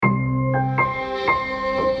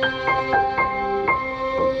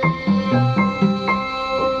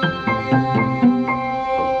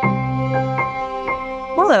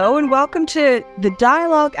welcome to the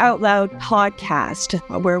Dialogue Out Loud podcast,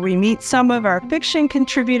 where we meet some of our fiction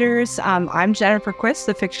contributors. I'm Jennifer Quist,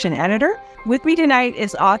 the fiction editor. With me tonight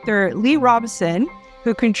is author Lee Robison,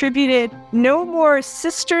 who contributed No More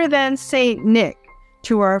Sister Than Saint Nick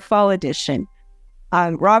to our fall edition.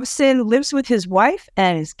 Robison lives with his wife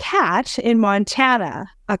and his cat in Montana,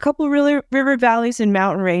 a couple of river valleys and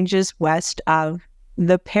mountain ranges west of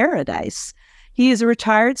the Paradise. He is a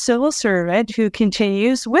retired civil servant who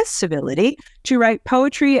continues, with civility, to write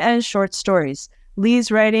poetry and short stories. Lee's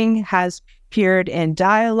writing has appeared in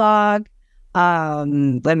Dialogue,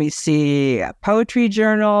 Poetry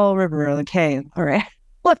Journal, River. Okay, all right.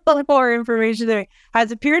 A lot more information there.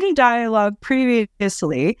 Has appeared in Dialogue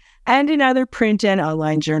previously and in other print and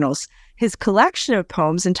online journals. His collection of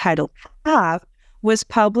poems entitled Path was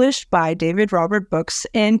published by David Robert Books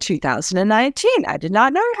in 2019. I did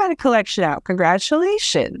not know you had a collection out.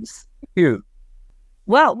 Congratulations. Thank you.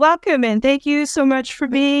 Well, welcome, and thank you so much for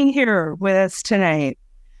being here with us tonight.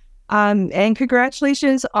 And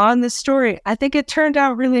congratulations on the story. I think it turned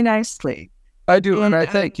out really nicely. I do, and I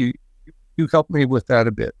thank you. You helped me with that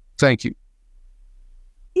a bit. Thank you.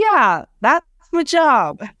 Yeah, that's my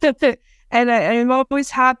job. And I'm always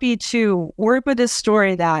happy to work with a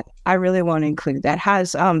story that I really want to include, that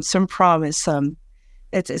has some promise.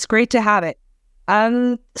 It's great to have it.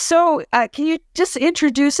 So can you just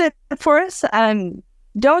introduce it for us?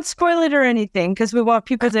 Don't spoil it or anything, because we want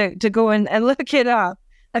people to go and look it up.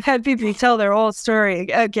 I've had people tell their whole story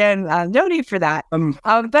again. No need for that.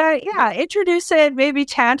 But yeah, introduce it, maybe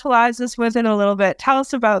tantalize us with it a little bit. Tell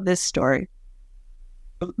us about this story.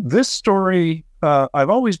 This story, I've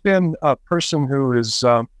always been a person who is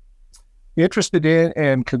interested in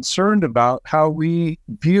and concerned about how we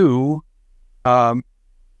view our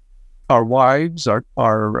wives,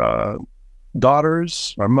 our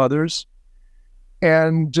daughters, our mothers.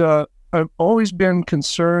 And I've always been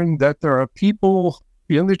concerned that there are people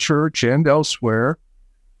in the church and elsewhere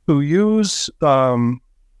who use the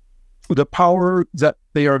power that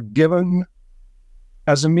they are given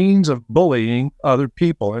as a means of bullying other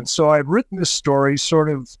people. And so I've written this story sort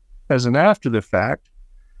of as an after the fact.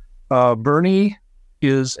 Bernie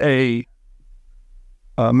is a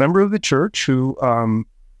member of the church who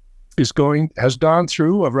has gone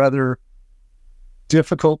through a rather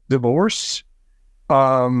difficult divorce.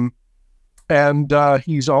 And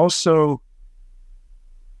he's also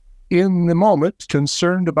in the moment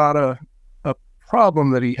concerned about a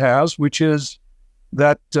problem that he has, which is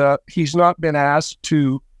that he's not been asked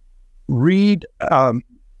to read for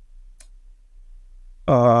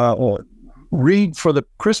the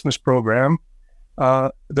Christmas program,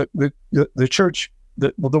 the church,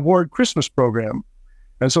 the ward Christmas program,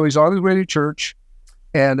 and so he's on his way to church,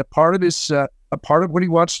 and a part of what he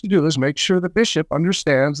wants to do is make sure the bishop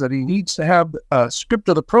understands that he needs to have a script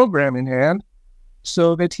of the program in hand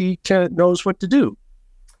so that he knows what to do,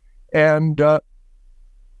 and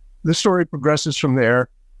the story progresses from there.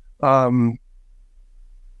 I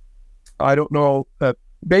don't know.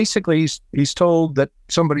 Basically, he's told that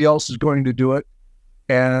somebody else is going to do it,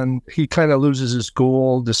 and he kind of loses his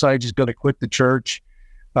cool, decides he's going to quit the church,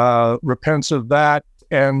 repents of that,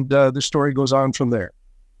 and the story goes on from there.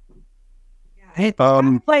 It's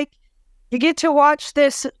like you get to watch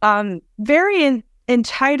this very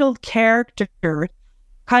entitled character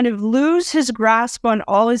kind of lose his grasp on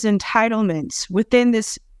all his entitlements within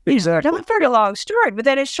this. Exactly. Not a very long story, but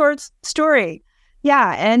then a short story.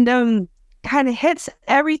 Yeah, and kind of hits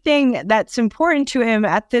everything that's important to him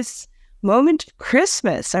at this moment of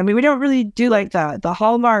Christmas. I mean, we don't really do like the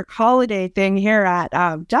Hallmark holiday thing here at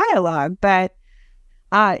Dialogue, but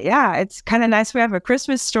yeah, it's kind of nice we have a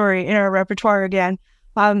Christmas story in our repertoire again.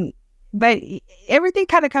 But everything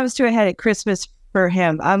kind of comes to a head at Christmas for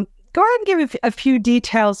him. Go ahead and give a few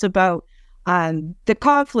details about the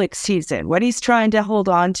conflict season, what he's trying to hold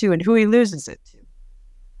on to, and who he loses it to.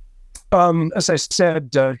 As I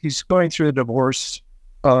said, he's going through a divorce.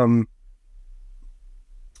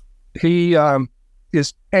 He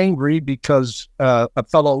is angry because a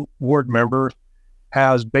fellow ward member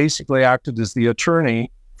has basically acted as the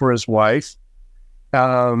attorney for his wife.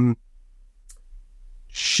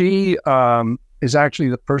 She is actually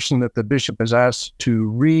the person that the bishop has asked to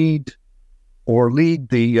read or lead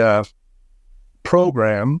the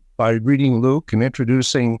program by reading Luke and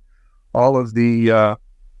introducing all of the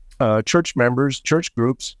church members, church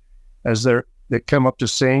groups, as they come up to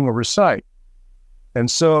sing or recite. And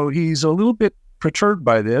so he's a little bit perturbed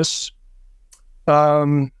by this.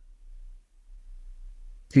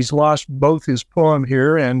 He's lost both his poem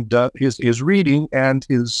here and his reading and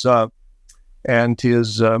his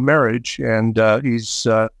marriage, and he's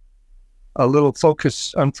a little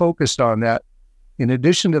unfocused on that. In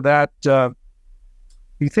addition to that,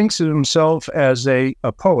 he thinks of himself as a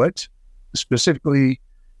poet, specifically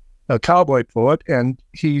a cowboy poet, and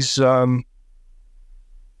he's he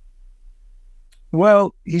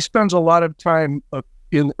spends a lot of time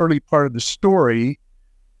in the early part of the story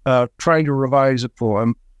trying to revise a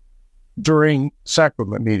poem during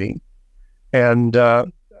sacrament meeting. And, I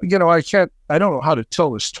don't know how to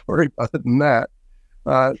tell the story other than that.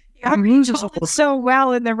 You told it so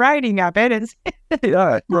well in the writing of it. It's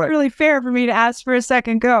not really fair for me to ask for a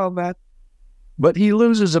second go, but he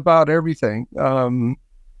loses about everything,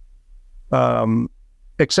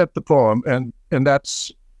 except the poem, and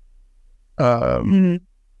that's, but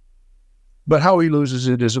how he loses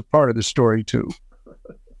it is a part of the story too.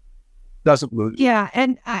 Doesn't lose. Yeah,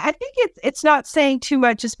 and I think it's not saying too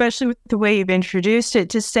much, especially with the way you've introduced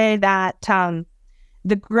it, to say that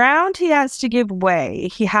the ground he has to give way,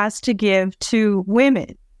 he has to give to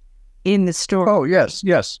women in the story. Oh, yes.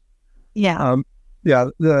 Yeah.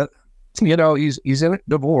 He's in a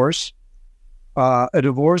divorce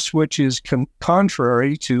which is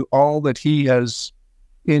contrary to all that he has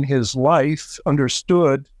in his life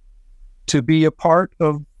understood to be a part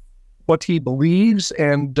of what he believes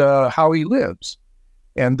and how he lives.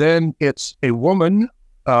 And then it's a woman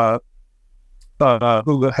who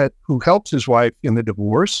helps his wife in the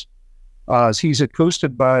divorce. He's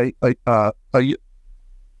accosted by the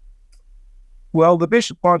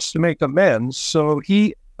bishop wants to make amends, so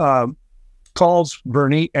he calls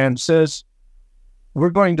Bernie and says, "We're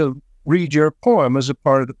going to read your poem as a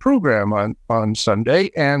part of the program on Sunday,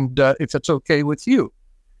 and if it's okay with you."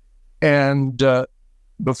 And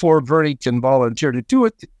before Bernie can volunteer to do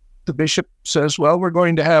it, the bishop says, "Well, we're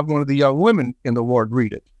going to have one of the young women in the ward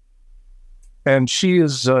read it." And she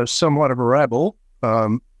is somewhat of a rebel,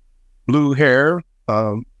 blue hair,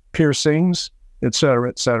 piercings, etc.,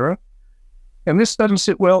 etc. And this doesn't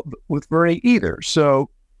sit well with Bernie either.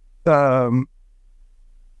 So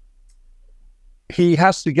he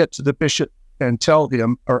has to get to the bishop and tell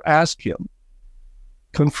him or ask him,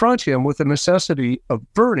 confront him with the necessity of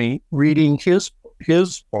Bernie reading his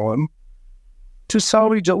poem to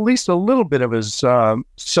salvage at least a little bit of his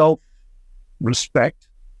self-respect,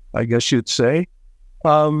 I guess you'd say.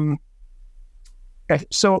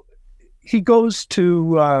 So he goes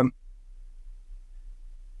to a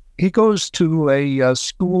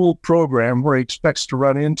school program where he expects to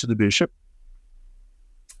run into the bishop,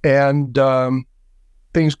 and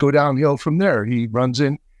things go downhill from there. He runs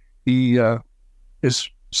in. He is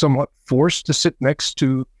somewhat forced to sit next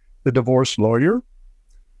to the divorce lawyer.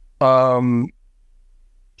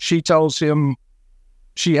 She tells him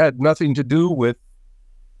she had nothing to do with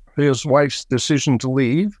his wife's decision to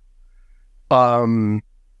leave,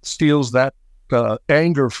 steals that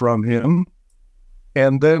anger from him,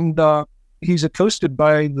 and then he's accosted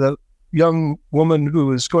by the young woman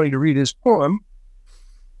who is going to read his poem,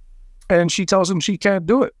 and she tells him she can't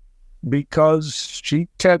do it because she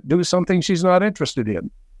can't do something she's not interested in.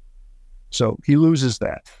 So he loses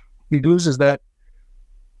that. He loses that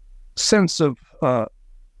sense of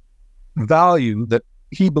value that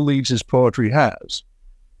he believes his poetry has.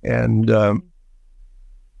 And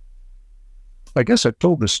I guess I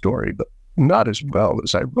told this story, but not as well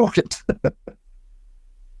as I wrote it.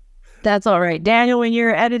 That's all right. Daniel, when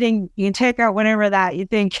you're editing, you can take out whatever that you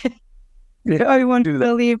think you want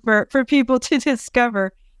to leave for people to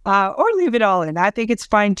discover, or leave it all in. I think it's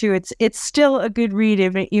fine too. It's still a good read,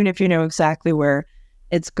 even if you know exactly where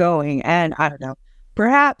it's going. And I don't know,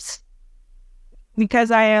 perhaps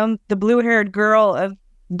because I am the blue-haired girl of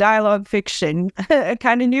dialogue fiction, I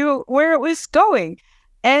kind of knew where it was going.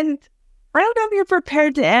 And I don't know if you're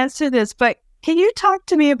prepared to answer this, but can you talk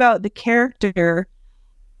to me about the character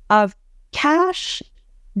of Cash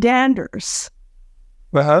Danders?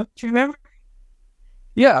 Uh-huh. Do you remember?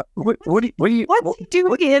 Yeah. What's he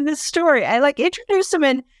doing in this story? I introduce him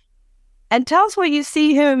and tell us what you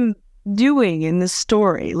see him doing in this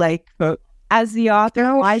story. As the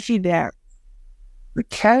author, why is he there?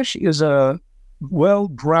 Cash is a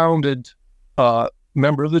well-grounded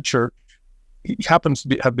member of the church. He happens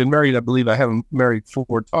to have been married. I believe I have him married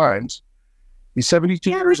 4 times. He's 72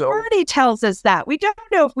 years old. Bernie tells us that. We don't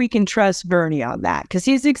know if we can trust Bernie on that because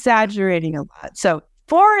he's exaggerating a lot. So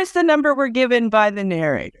 4 is the number we're given by the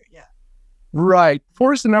narrator. Yeah. Right.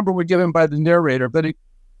 4 is the number we're given by the narrator, but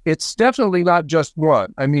it's definitely not just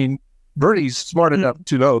 1. I mean, Bernie's smart enough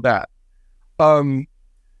to know that.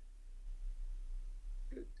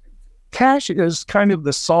 Cash is kind of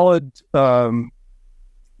the solid guide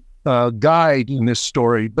in this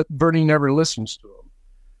story, but Bernie never listens to him.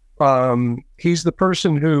 He's the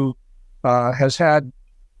person who has had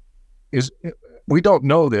we don't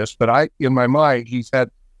know this, but in my mind, he's had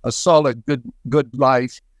a solid, good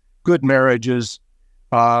life, good marriages.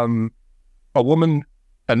 Another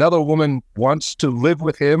woman wants to live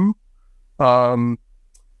with him.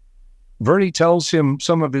 Vernie tells him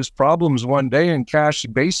some of his problems one day, and Cash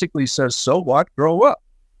basically says, "So what? Grow up."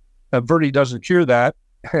 Vernie doesn't hear that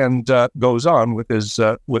and goes on with his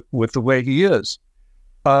with the way he is.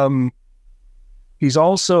 He's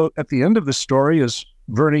also at the end of the story, as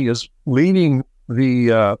Vernie is leading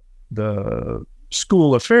the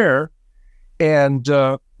school affair and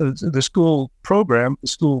the school program, the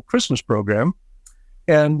school Christmas program,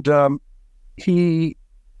 and he's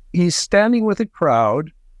standing with a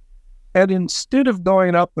crowd, and instead of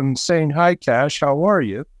going up and saying, "Hi, Cash, how are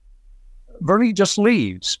you?" Vernie just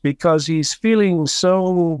leaves because he's feeling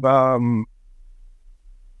so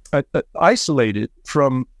isolated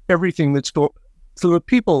from everything that's going through the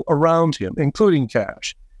people around him, including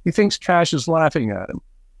Cash. He thinks Cash is laughing at him.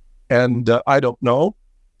 And I don't know.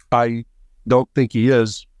 I don't think he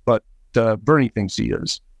is, but Vernie thinks he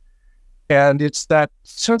is. And it's that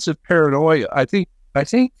sense of paranoia. I think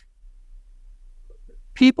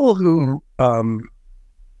people who,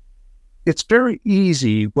 it's very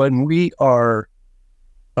easy when we are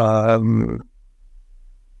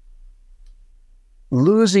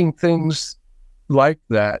losing things like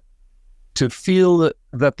that to feel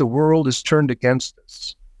that the world is turned against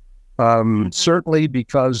us. Certainly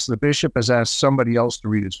because the bishop has asked somebody else to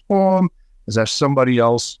read his poem, has asked somebody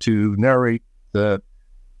else to narrate the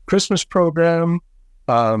Christmas program,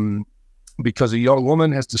 because a young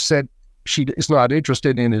woman has said she is not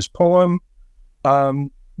interested in his poem.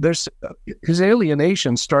 There's his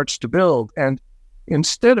alienation starts to build, and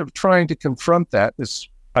instead of trying to confront that, as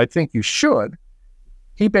I think you should,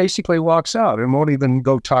 he basically walks out and won't even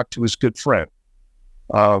go talk to his good friend.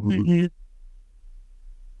 Let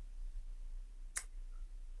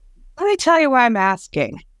me tell you why I'm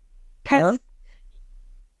asking.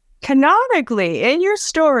 Canonically, in your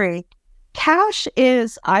story, Cash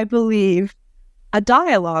is, I believe, a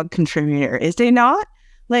dialogue contributor, is he not?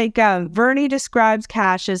 Like Vernie describes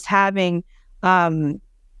Cash as having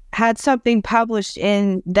had something published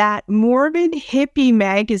in that morbid hippie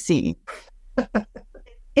magazine.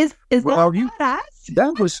 Is well, that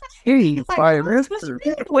that was key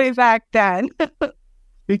way back then?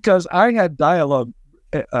 Because I had dialogue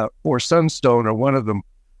or Sunstone or one of them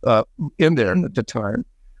in there at the time.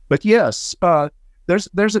 But yes,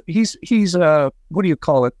 he's what do you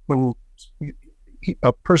call it when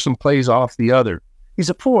a person plays off the other? He's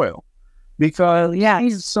a foil, because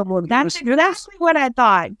he's someone. That's exactly what I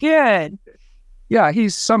thought. Good. Yeah,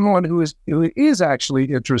 he's someone who is actually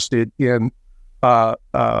interested in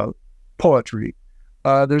poetry.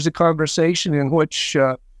 There's a conversation in which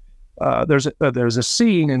there's a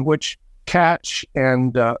scene in which Cash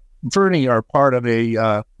and Vernie are part of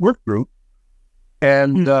a work group,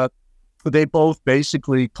 and they both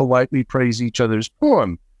basically politely praise each other's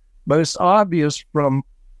poem. But it's obvious from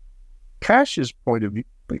Cash's point of view,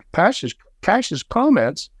 Cash's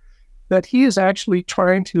comments, that he is actually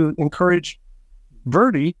trying to encourage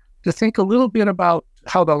Vernie to think a little bit about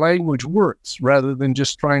how the language works, rather than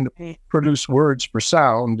just trying to produce words for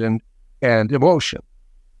sound and emotion.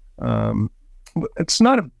 It's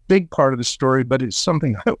not a big part of the story, but it's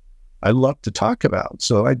something I love to talk about,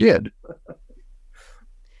 so I did.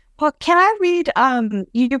 Well, can I read?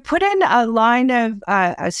 You put in a line of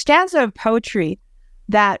a stanza of poetry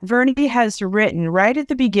that Vernie has written right at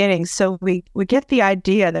the beginning, so we get the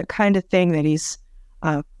idea, the kind of thing that he's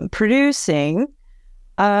producing.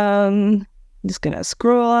 I'm just going to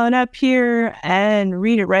scroll on up here and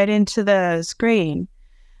read it right into the screen.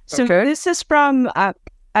 So This is from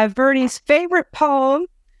Vernie's favorite poem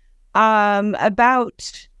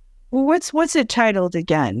about, what's it titled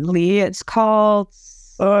again, Lee? It's called...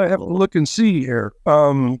 I have to look and see here.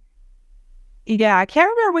 Yeah, I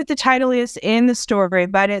can't remember what the title is in the story,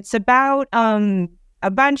 but it's about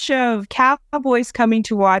a bunch of cowboys coming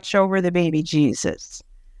to watch over the baby Jesus.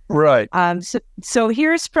 Right. So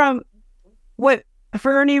here's from what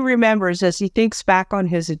Vernie remembers as he thinks back on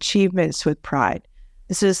his achievements with pride.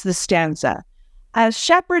 This is the stanza. As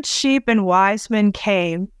shepherds, sheep, and wise men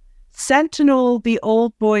came, sentinel the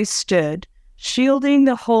old boy stood, shielding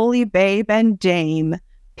the holy babe and dame,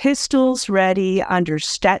 pistols ready under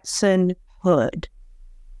Stetson hood.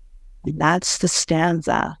 And that's the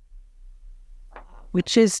stanza,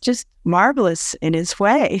 which is just marvelous in its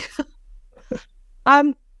way.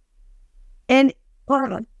 And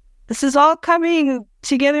this is all coming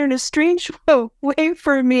together in a strange way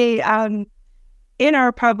for me in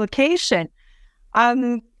our publication.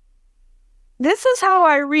 this is how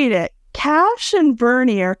I read it. Cash and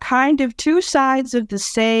Bernie are kind of two sides of the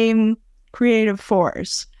same creative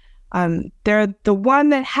force. They're the one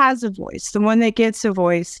that has a voice, the one that gets a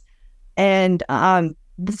voice. And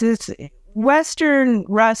this Western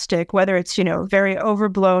rustic, whether it's, very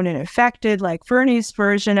overblown and affected, like Bernie's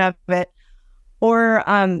version of it, or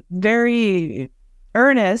very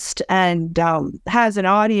earnest and has an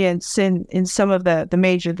audience in some of the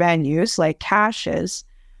major venues, like Cash's,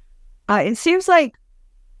 it seems like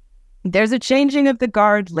there's a changing of the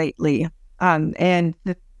guard lately. And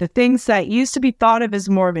the things that used to be thought of as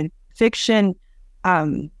morbid fiction,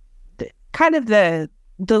 kind of the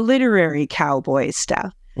literary cowboy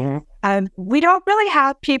stuff. Mm-hmm. We don't really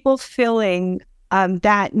have people filling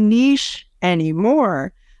that niche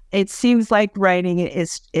anymore. It seems like writing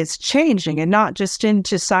is changing, and not just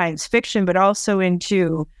into science fiction, but also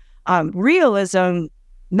into realism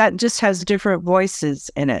that just has different voices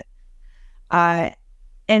in it. And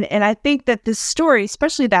I think that this story,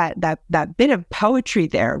 especially that bit of poetry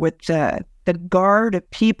there with the guard of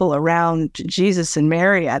people around Jesus and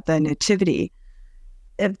Mary at the Nativity,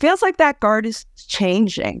 it feels like that guard is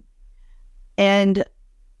changing. And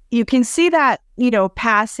you can see that,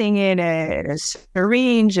 passing in a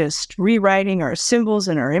serene, just rewriting our symbols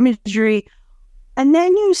and our imagery. And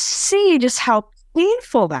then you see just how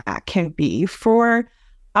painful that can be for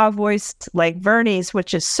a voice like Vernie's,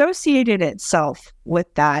 which associated itself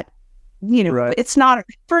with that. Right. It's not,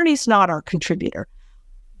 Vernie's not our contributor,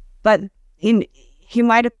 but he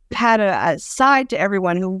might have had a side to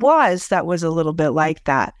everyone that was a little bit like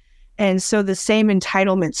that. And so the same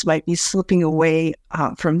entitlements might be slipping away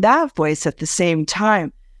from that voice at the same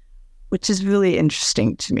time, which is really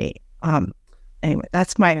interesting to me. Anyway,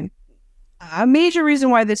 that's a major reason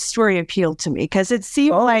why this story appealed to me, because it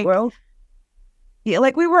seemed like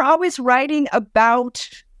we were always writing about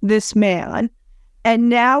this man, and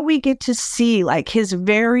now we get to see like his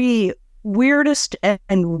very weirdest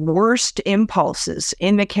and worst impulses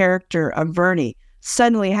in the character of Vernie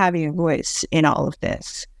suddenly having a voice in all of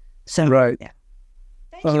this. So, right. Yeah.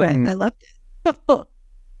 Thank you, Ed. I loved it.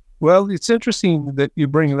 Well, it's interesting that you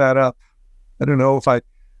bring that up. I don't know if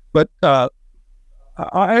but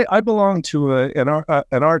I belong to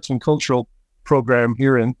an arts and cultural program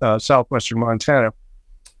here in southwestern Montana,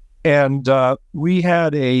 and we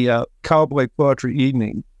had a cowboy poetry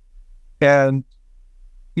evening, and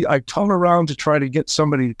I called around to try to get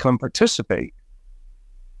somebody to come participate,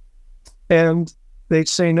 and they'd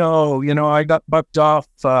say, no, I got bucked off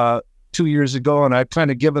 2 years ago and I've kind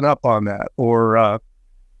of given up on that. Or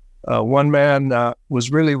one man was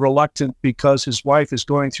really reluctant because his wife is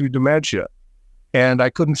going through dementia, and I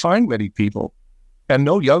couldn't find many people, and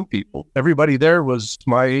no young people. Everybody there was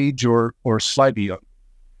my age or slightly young.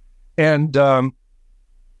 And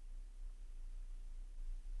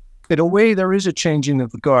in a way, there is a changing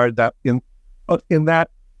of the guard that in that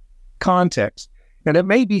context. And it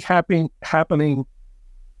may be happening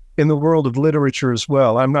in the world of literature as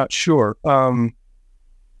well. I'm not sure.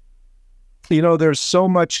 There's so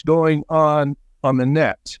much going on the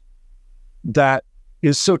net that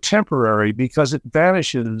is so temporary because it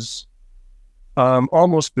vanishes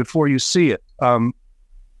almost before you see it. You're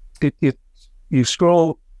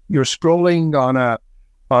scrolling on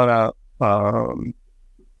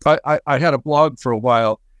I had a blog for a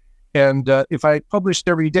while, and if I published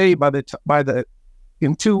every day,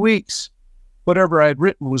 in 2 weeks, whatever I'd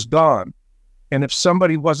written was gone. And if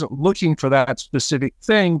somebody wasn't looking for that specific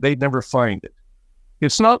thing, they'd never find it.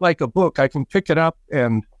 It's not like a book. I can pick it up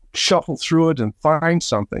and shuffle through it and find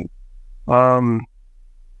something. I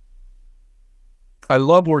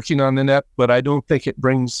love working on the net, but I don't think it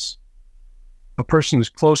brings a person as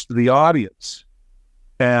close to the audience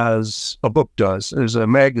as a book does, as a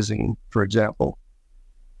magazine, for example.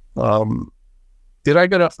 Did I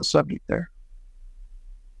get off the subject there?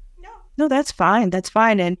 No, that's fine. That's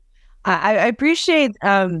fine. And I appreciate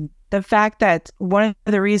the fact that one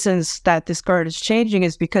of the reasons that this guard is changing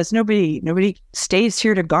is because nobody stays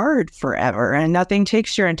here to guard forever, and nothing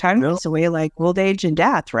takes your entitlements away like old age and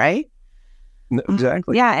death, right?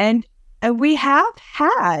 Exactly. Yeah, and we have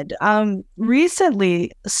had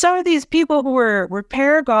recently some of these people who were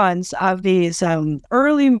paragons of these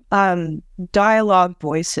early dialogue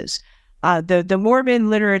voices. The Mormon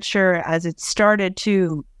literature, as it started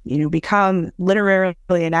to become literarily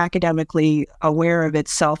and academically aware of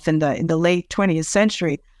itself in the late 20th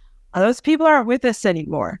century, those people aren't with us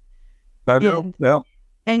anymore. I know. Yeah.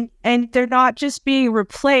 And they're not just being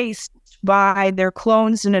replaced by their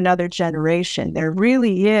clones in another generation. There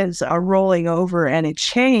really is a rolling over and a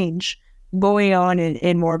change going on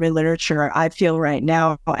in Mormon literature, I feel, right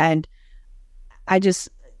now. And I just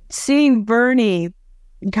seeing Bernie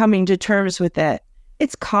coming to terms with it.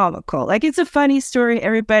 It's comical. Like, it's a funny story.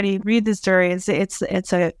 Everybody read the story. It's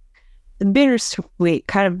a bittersweet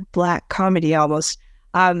kind of black comedy almost.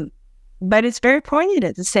 But it's very poignant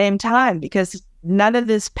at the same time because none of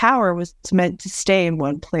this power was meant to stay in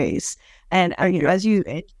one place. And as you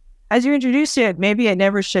introduced it, maybe it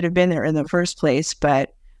never should have been there in the first place,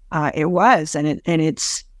 but it was, and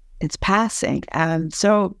it's passing. And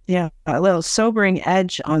so, a little sobering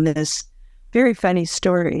edge on this very funny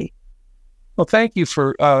story. Well, thank you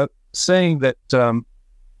for saying that. I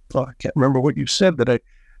can't remember what you said that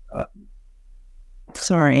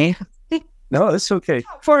Sorry. No, it's okay.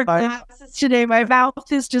 For glasses today, my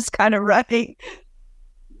mouth is just kind of running.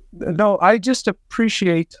 No, I just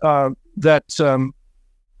appreciate that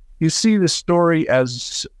you see the story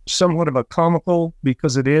as somewhat of a comical,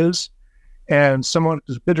 because it is, and somewhat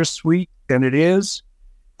as bittersweet, and it is.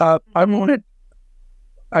 I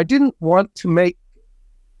didn't want to make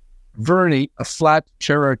Vernie a flat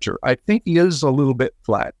character. I think he is a little bit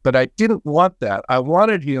flat, but I didn't want that. I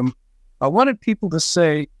wanted people to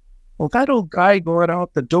say, well, that old guy going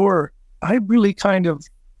out the door, I really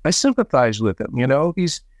I sympathize with him.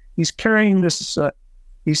 He's carrying this,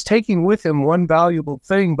 he's taking with him one valuable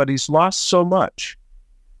thing, but he's lost so much.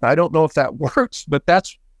 I don't know if that works, but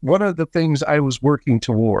that's one of the things I was working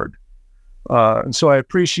toward. And so I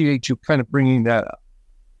appreciate you kind of bringing that up.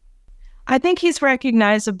 I think he's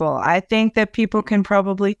recognizable. I think that people can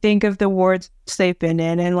probably think of the wards they've been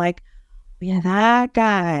in and like, yeah, that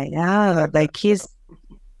guy. Yeah, like he's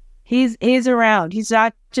around. He's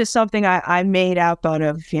not just something I made up out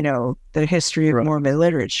of, the history of Mormon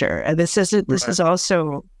literature. And this is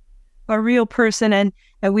also a real person. And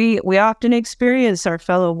we often experience our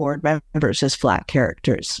fellow ward members as flat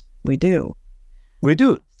characters. We do.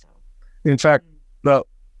 In fact,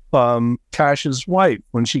 Cash's wife,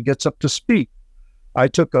 when she gets up to speak, I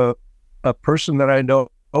took a person that I know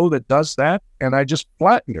that does that, and I just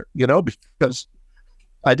flattened her, because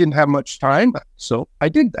I didn't have much time, so I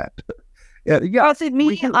did that. Yeah, it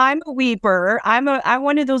me? I'm a weeper. I'm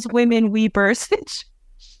one of those women weepers.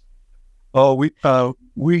 Oh, we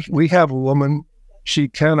have a woman. She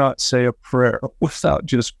cannot say a prayer without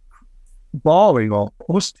just bawling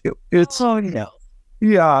almost.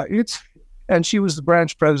 And she was the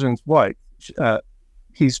branch president's wife.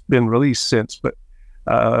 He's been released since, but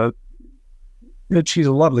she's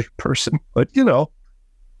a lovely person. But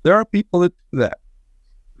there are people that do that.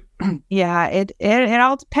 Yeah, it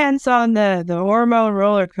all depends on the hormone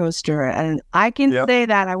roller coaster, and I can say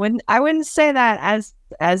that I wouldn't say that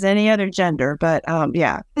as any other gender, but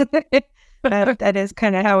yeah, that is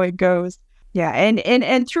kind of how it goes. Yeah,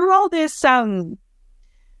 and through all this,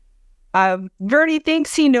 Vernie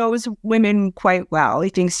thinks he knows women quite well. He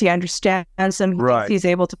thinks he understands them. He thinks he's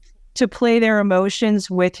able to play their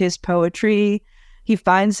emotions with his poetry. He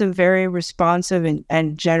finds a very responsive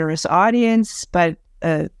and generous audience, but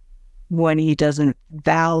one he doesn't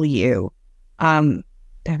value. Have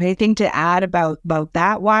anything to add about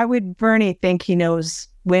that? Why would Vernie think he knows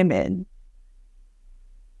women?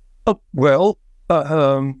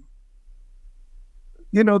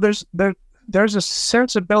 There's a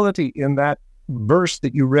sensibility in that verse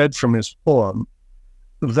that you read from his poem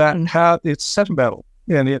that it's sentimental,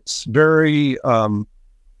 and it's very,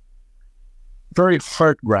 very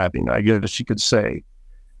heart-grabbing, I guess you could say.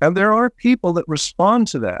 And there are people that respond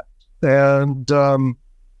to that. And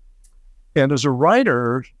as a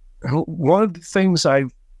writer, one of the things I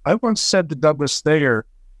once said to Douglas Thayer,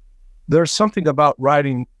 there's something about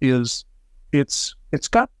writing is you've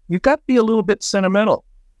got to be a little bit sentimental.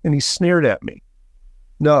 And he sneered at me.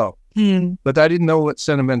 No, but I didn't know what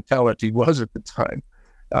sentimentality was at the time.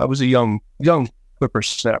 I was a young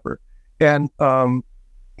whippersnapper, and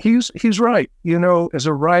he's right. As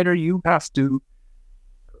a writer, you have to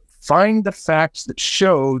find the facts that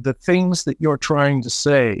show the things that you're trying to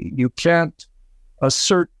say. You can't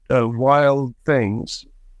assert wild things.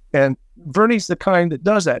 And Vernie's the kind that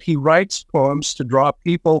does that. He writes poems to draw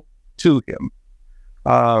people to him.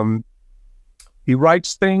 He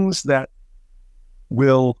writes things that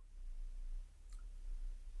will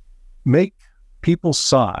make people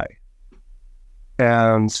sigh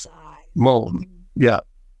and moan. Yeah.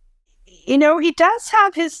 He does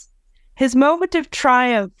have his moment of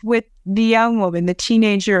triumph with the young woman, the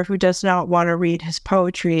teenager who does not want to read his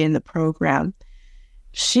poetry in the program.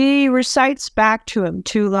 She recites back to him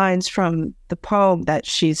 2 lines from the poem that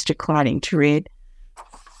she's declining to read.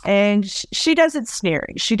 And she does it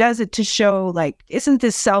sneering. She does it to show, like, isn't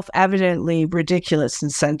this self-evidently ridiculous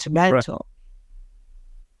and sentimental?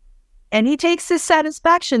 Right. And he takes this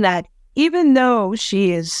satisfaction that even though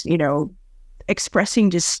she is, expressing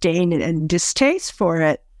disdain and distaste for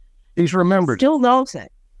it, he's remembered. Still knows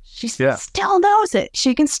it. She still knows it.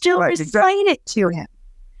 She can still recite it to him.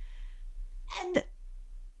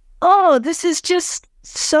 And this is just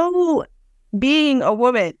so being a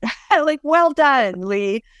woman. Like, well done,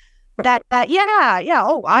 Lee.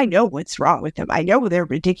 I know what's wrong with them. I know they're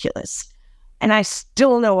ridiculous. And I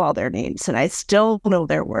still know all their names and I still know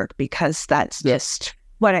their work because that's just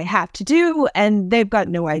what I have to do. And they've got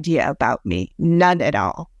no idea about me. None at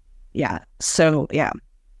all. Yeah. So, yeah.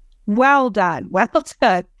 Well done. Well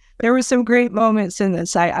done. There were some great moments in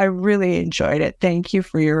this. I really enjoyed it. Thank you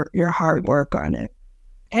for your hard work on it.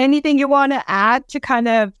 Anything you want to add to kind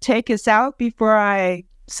of take us out before I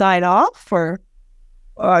sign off? Or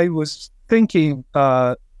I was thinking,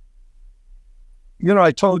 I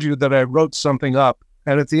told you that I wrote something up,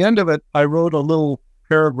 and at the end of it, I wrote a little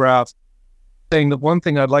paragraph saying that one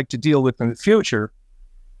thing I'd like to deal with in the future,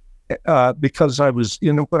 because I was,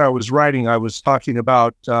 when I was writing, I was talking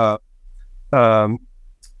about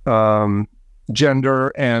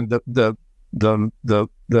gender and the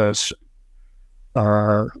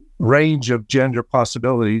range of gender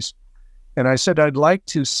possibilities, and I said I'd like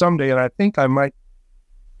to someday, and I think I might.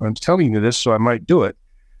 I'm telling you this, so I might do it.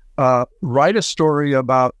 Write a story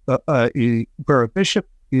about where a bishop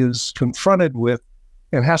is confronted with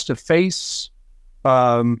and has to face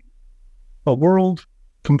a world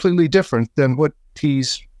completely different than what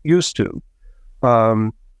he's used to.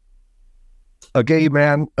 A gay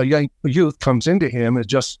man, a young youth comes into him and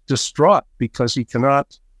just distraught because he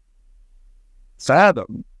cannot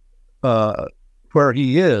fathom where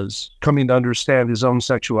he is, coming to understand his own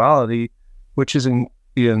sexuality, which is in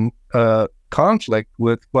conflict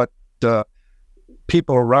with what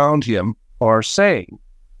people around him are saying.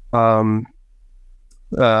 I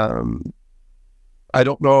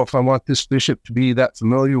don't know if I want this bishop to be that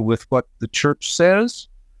familiar with what the church says,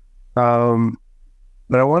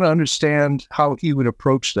 but I want to understand how he would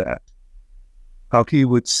approach that, how he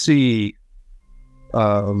would see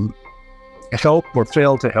help or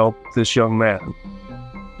fail to help this young man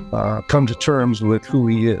come to terms with who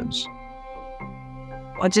he is.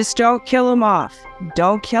 Well, just don't kill him off.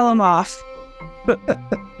 Don't kill him off.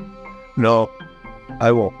 No,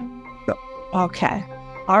 I won't. No. Okay.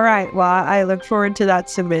 All right. Well, I look forward to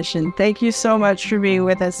that submission. Thank you so much for being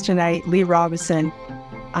with us tonight, Lee Robison.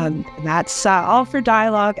 That's all for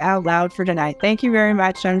Dialogue Out Loud for tonight. Thank you very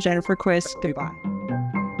much. I'm Jennifer Quist. Goodbye.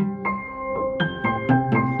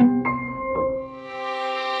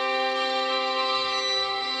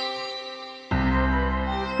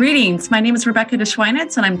 Greetings. My name is Rebecca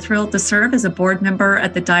DeSchweinitz, and I'm thrilled to serve as a board member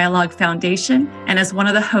at the Dialogue Foundation and as one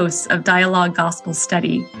of the hosts of Dialogue Gospel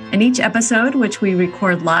Study. In each episode, which we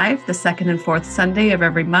record live the second and fourth Sunday of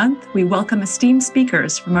every month, we welcome esteemed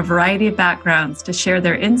speakers from a variety of backgrounds to share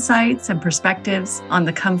their insights and perspectives on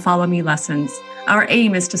the Come Follow Me lessons. Our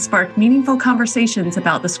aim is to spark meaningful conversations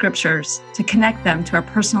about the scriptures, to connect them to our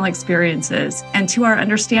personal experiences and to our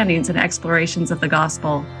understandings and explorations of the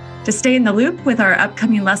gospel. To stay in the loop with our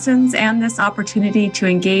upcoming lessons and this opportunity to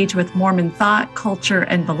engage with Mormon thought, culture,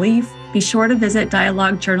 and belief, be sure to visit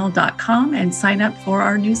dialoguejournal.com and sign up for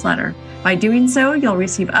our newsletter. By doing so, you'll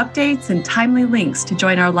receive updates and timely links to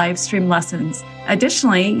join our live stream lessons.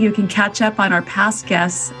 Additionally, you can catch up on our past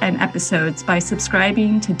guests and episodes by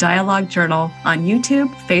subscribing to Dialogue Journal on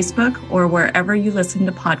YouTube, Facebook, or wherever you listen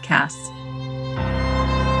to podcasts.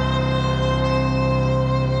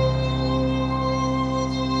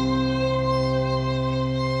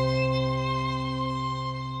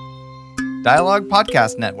 Dialogue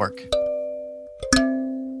Podcast Network.